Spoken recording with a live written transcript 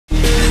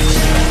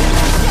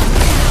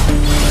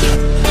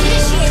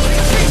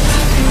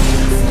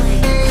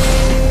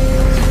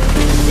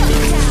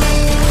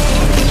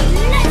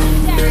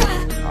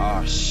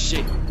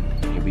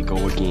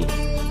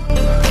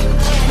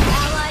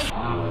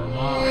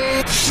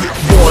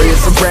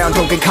around,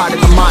 don't get caught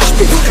in the mosh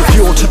pit.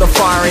 Fuel to the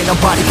fire, ain't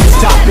nobody can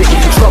stop it.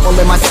 Trouble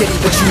in my city,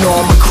 but you know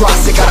I'm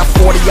across it. Got a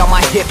 40 on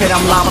my hip and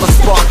I'm liable to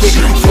spark it.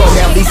 Slow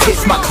down these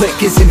hits, my click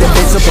isn't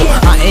invisible.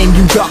 I aim,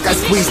 you duck, I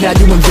squeeze, now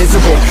you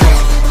invisible.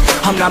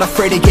 I'm not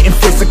afraid of getting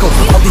physical.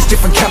 All these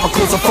different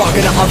chemicals are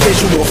fogging up my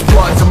visuals.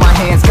 Bloods on my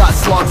hands, got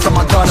slugs on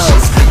my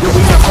gunners. Yeah,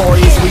 we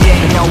notorious, we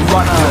ain't no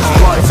runners.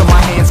 Bloods on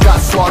my hands, got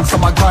slugs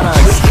on my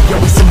gunners. Yeah,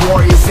 we some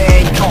warriors, they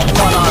ain't called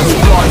runners.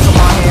 Bloods on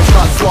my hands,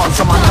 got slugs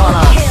on my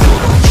gunners.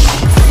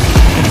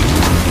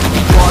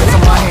 Bloods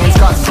on my hands,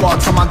 got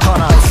slugs on my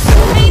gunners.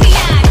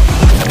 Maniac!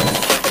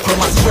 Put on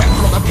my strap,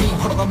 put on the beat,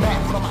 put on the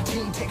map, put on my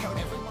team, take out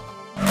everyone.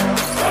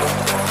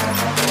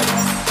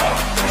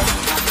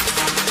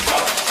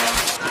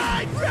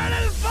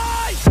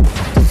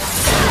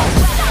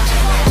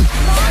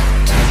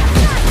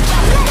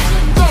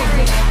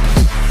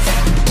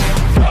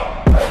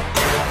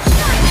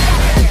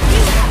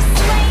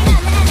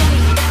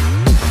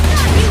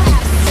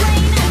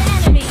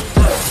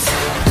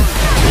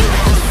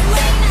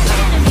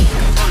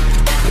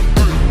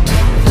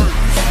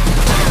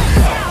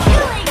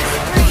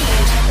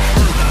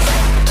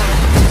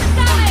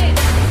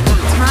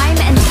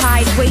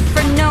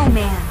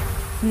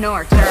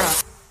 Nor girl.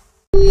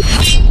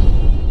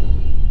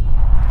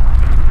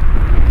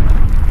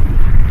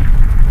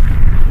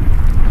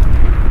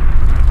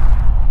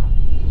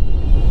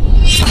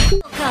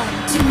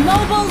 Welcome to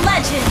Mobile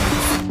Legends!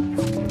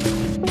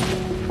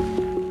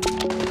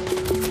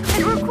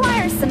 It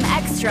requires some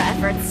extra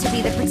efforts to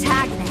be the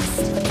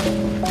protagonist.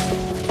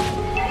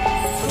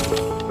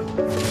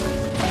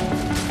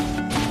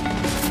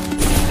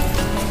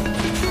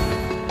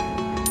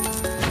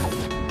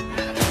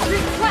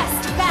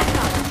 Request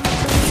backup!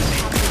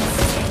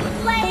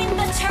 Slain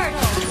the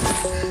turtle!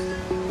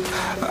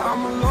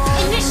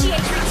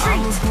 Initiate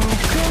retreat!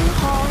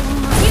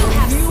 You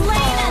have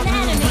slain an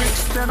enemy!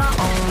 That I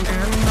own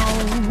and know.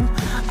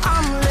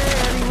 I'm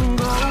letting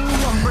go.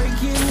 I'm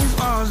breaking these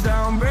walls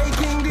down,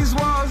 breaking these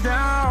walls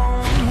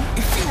down.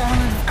 If you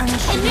wanna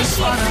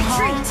Initiate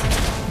retreat!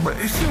 But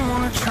if you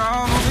wanna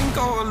travel, then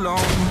go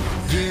alone.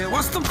 Yeah,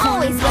 what's the point?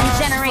 Always one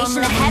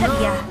generation ahead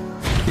of ya.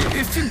 Yeah,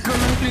 if you're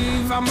gonna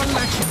leave, I'ma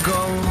let you go.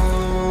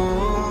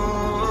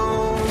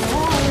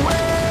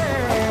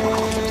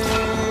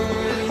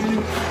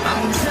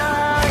 I'm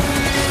tired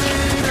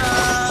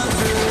of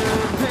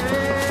the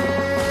pain.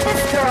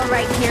 This girl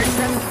right here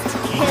deserves to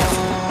kill,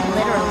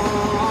 literally.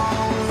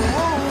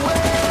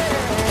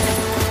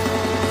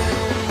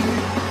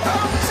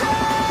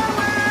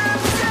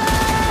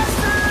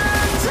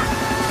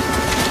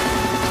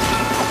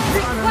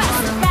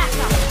 Request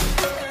backup!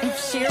 If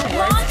sheer words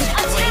Launch could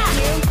break attack!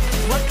 you,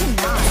 what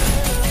cannot?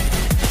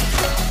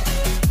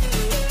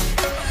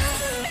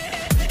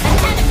 An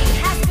enemy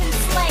has been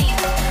slain!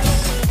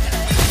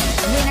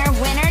 Winner,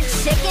 winner,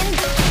 chicken.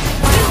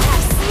 You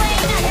have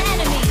slain an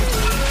enemy!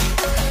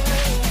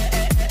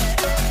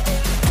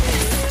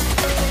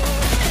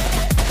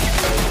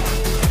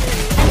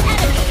 An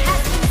enemy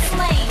has been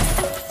slain!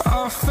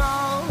 I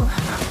fell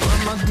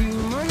when my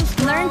demons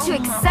Learn to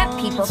accept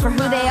people for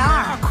who they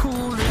are.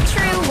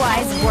 True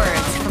wise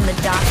words from the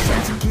doctor.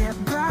 get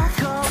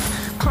back up.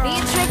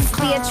 Beatrix,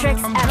 Beatrix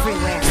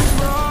everywhere.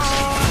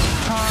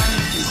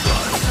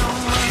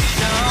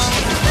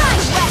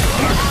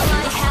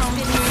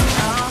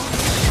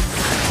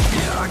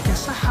 Yeah, I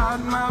guess I had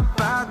my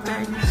bad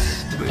days.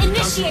 But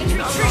Initiate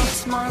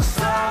retreat! my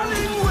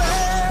silent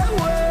where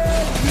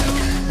were you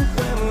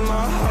when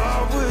my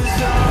heart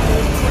was on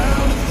the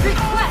ground?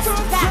 Request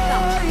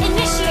backup!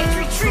 Initiate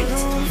retreat!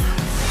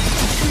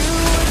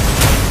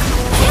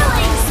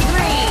 Killing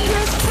spree!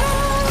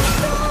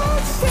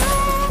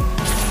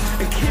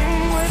 A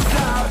king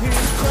without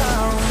his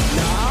crown.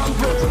 Now I'm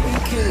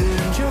breaking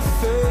and you're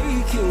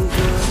faking,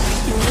 girl.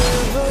 You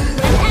never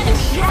An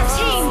enemy, your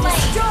team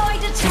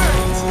destroyed a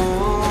turret!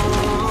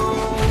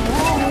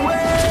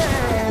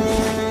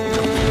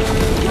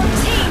 Your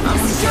team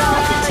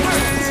destroyed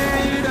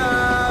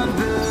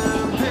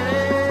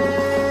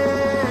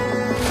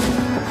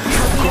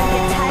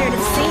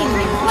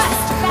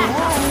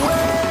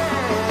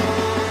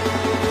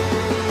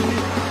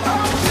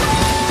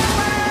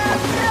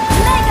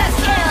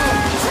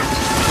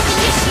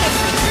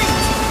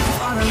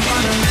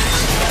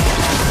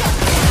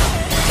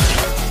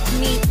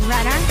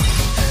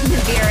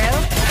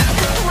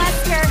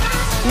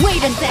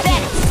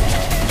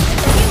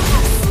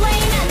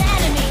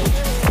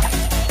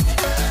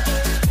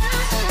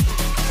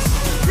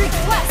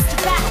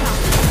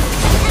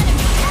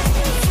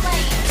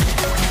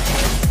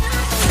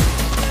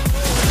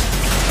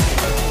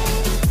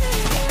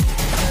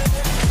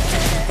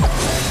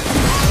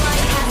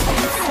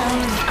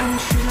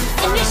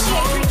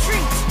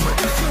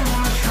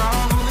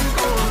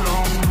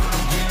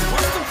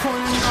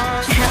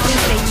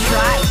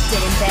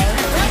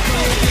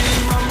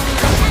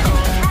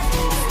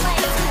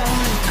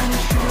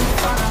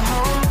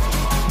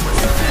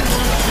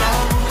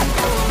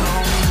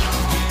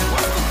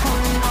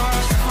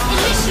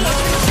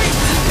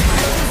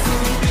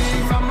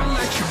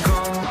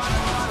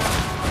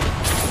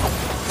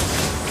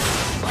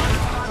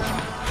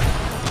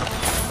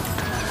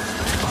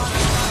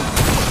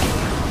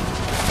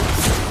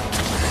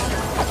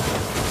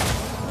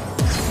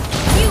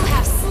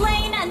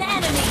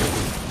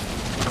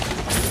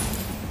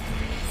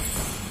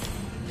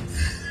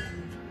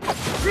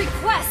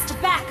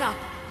Request backup.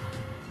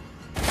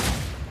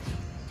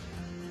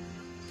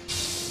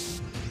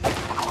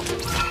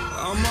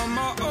 I'm on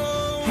my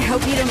own. I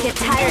hope you don't get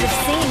tired of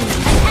seeing me.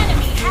 An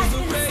enemy has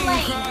been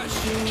slain.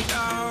 Crashing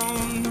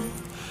down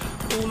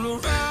all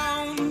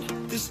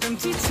around this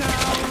empty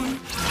town,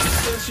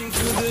 searching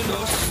for the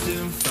lost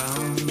and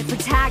found. The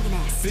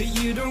protagonist. But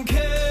you don't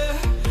care,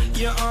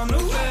 you're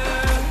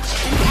unaware.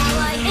 An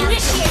ally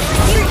initiate.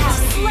 You have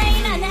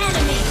slain an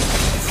enemy.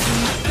 It's in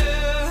the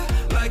air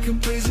like a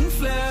blazing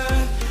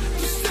flare.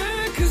 Just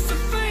stare 'cause the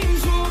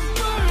flames will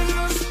burn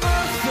us. I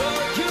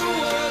thought you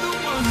were the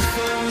one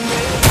for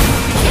me.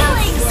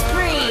 Killing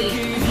spree.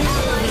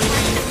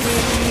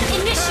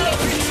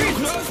 Initiate retreat.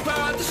 Close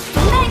by the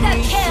Mega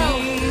kill.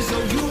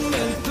 oh, you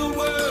meant the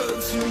world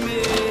to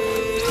me.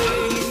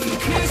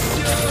 Kiss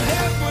your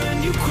head when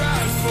you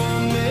cried for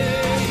me.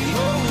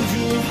 Hold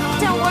your hand.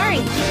 Don't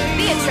worry,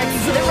 Beatrix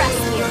to the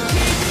rescue.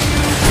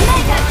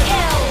 Mega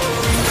kill.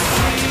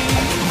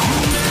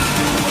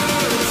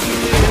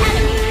 An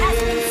enemy has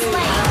been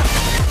slain.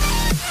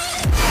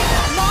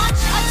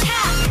 Launch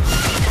attack.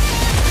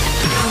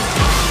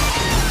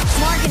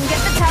 Morgan,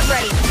 get the tub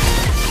ready.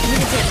 I'm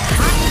gonna take a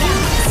hot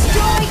bath.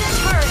 Destroy the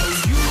turret.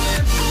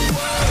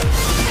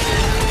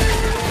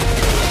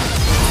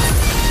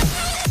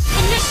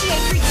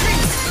 Initiate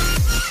retreat.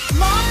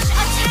 Launch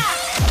attack.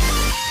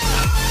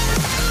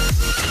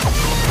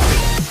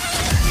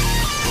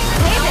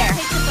 Hey there.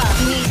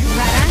 Meet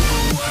Rena,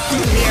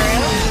 Zero,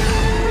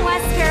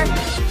 Wesker.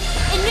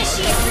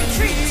 Initiate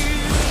retreat.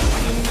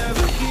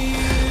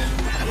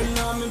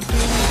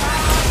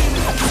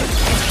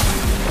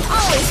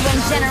 Always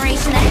one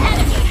generation An ahead.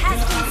 enemy has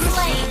been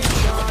slain.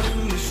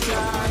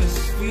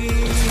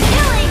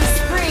 Killing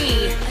spree.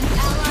 An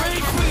ally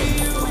has been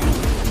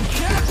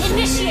slain.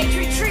 Initiate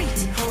retreat.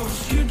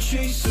 You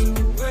chase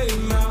away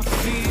my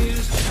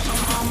fears. I'm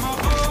on my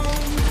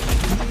own,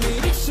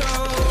 maybe so.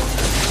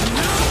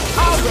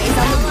 Always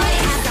on the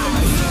blade.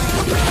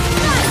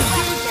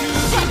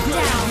 Shut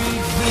down.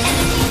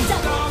 Enemy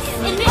double.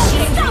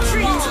 Initiate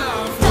retreat.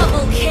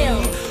 Double kill.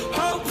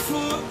 Hope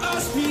for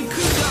us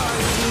because I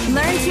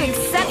Learn to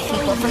accept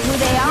people for who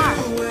they are.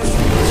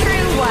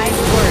 True wise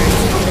words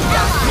from the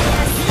doctor.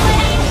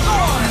 Slain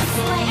or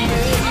slain.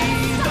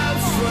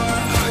 that's why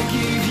I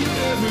give you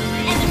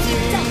everything. Enemy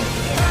double.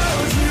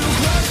 You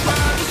cross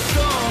by the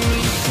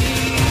stormy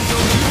seas.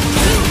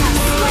 You have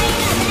slain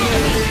an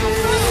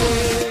enemy.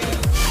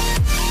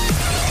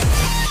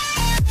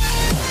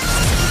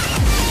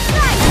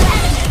 An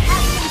enemy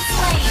has been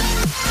slain.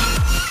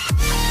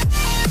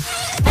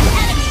 An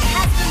enemy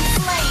has been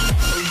slain.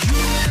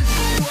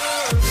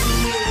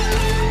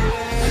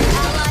 An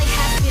ally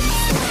has been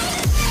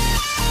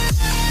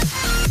slain.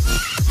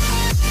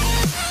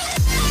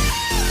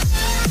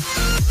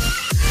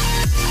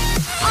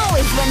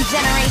 Always one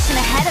generation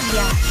ahead of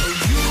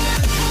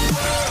ya.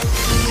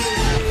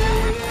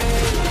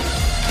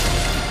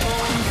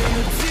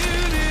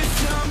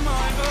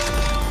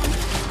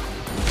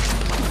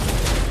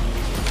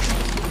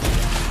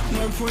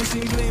 No point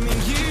in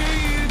blaming you,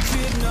 you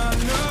did not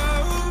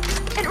know.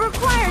 It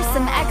requires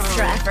some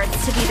extra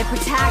efforts to be the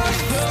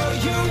protagonist.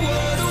 You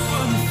were the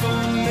one for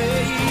me.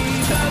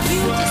 That's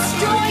You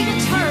destroy the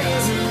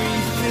turret.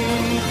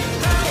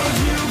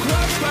 you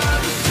cross by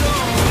the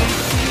stormy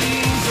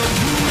seas. Oh,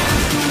 you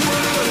meant the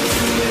world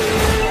to me.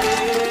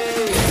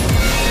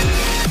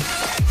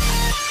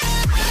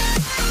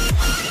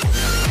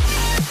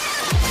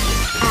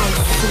 I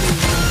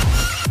see.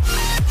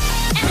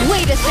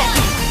 Wait a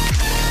second.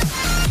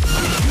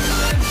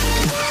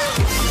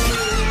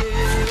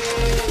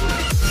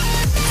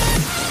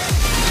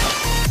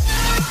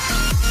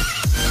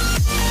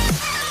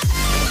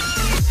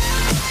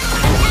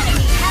 An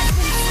enemy has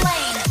been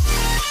slain.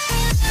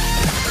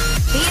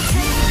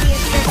 Beatrix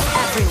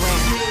everywhere.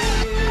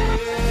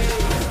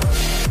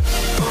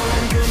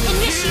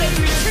 Initiate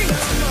retreat.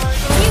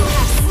 You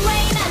have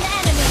slain an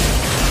enemy.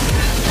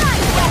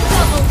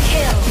 Double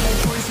kill.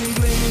 Points in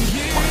blaming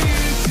you,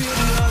 you did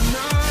not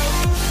know.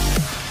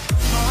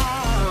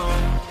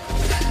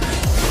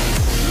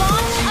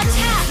 Launch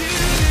attack.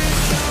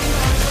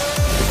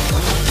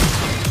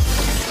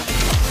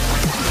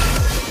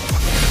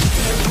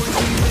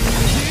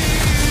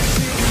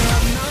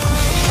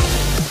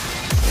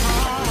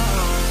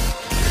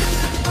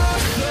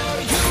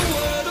 You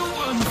were the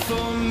one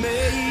for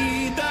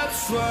me.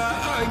 That's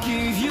why I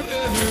give you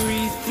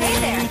everything. Hey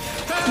there.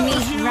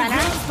 Meet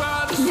Rena,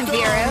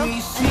 Nibiru.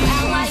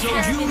 Ally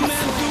has been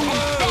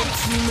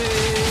slain.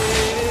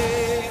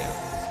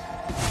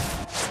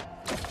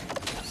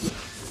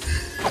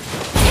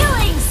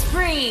 Killing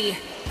spree.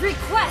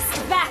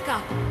 Request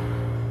backup.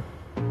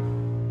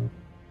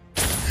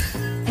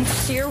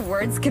 If sheer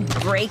words could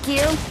break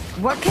you,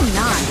 what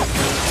cannot?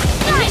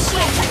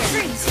 Initiate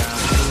retreat.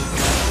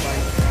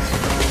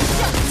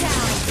 Shut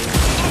down.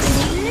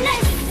 Enemy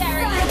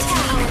necessary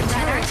attack.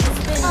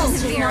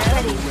 Ultimate not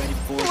ready.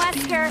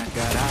 Wesker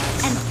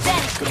and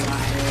then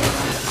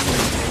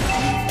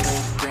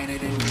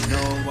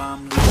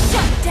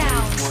Shut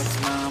down.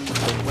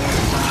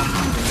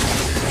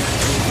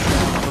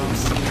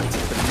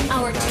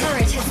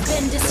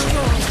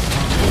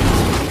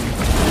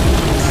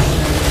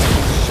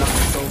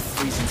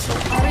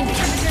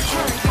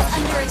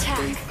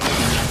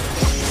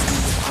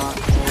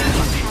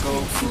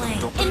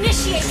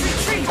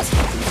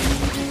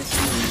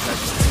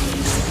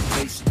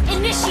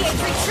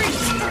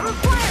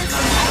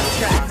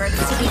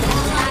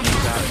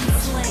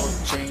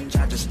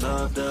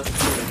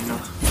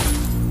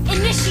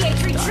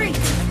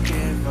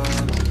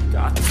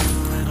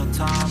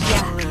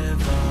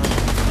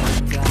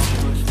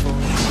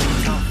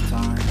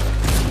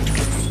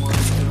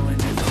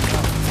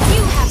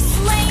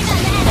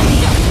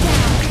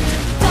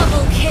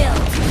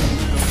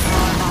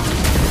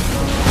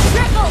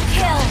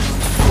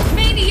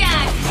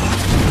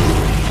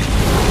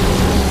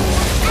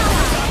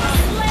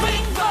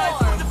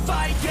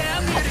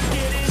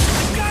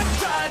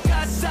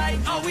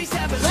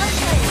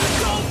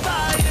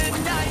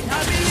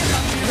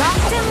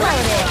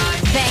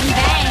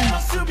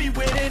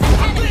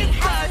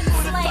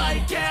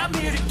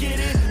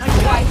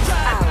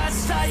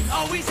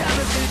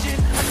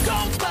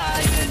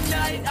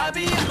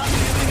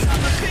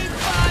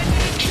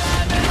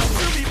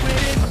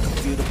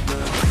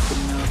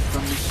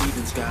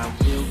 Got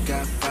will,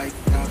 got fight,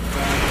 got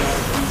pride, got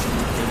vision.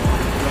 If they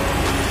wanna go,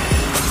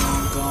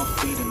 I'm gon'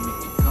 feed them. If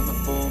you coming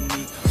for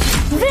me,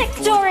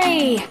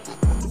 Victory!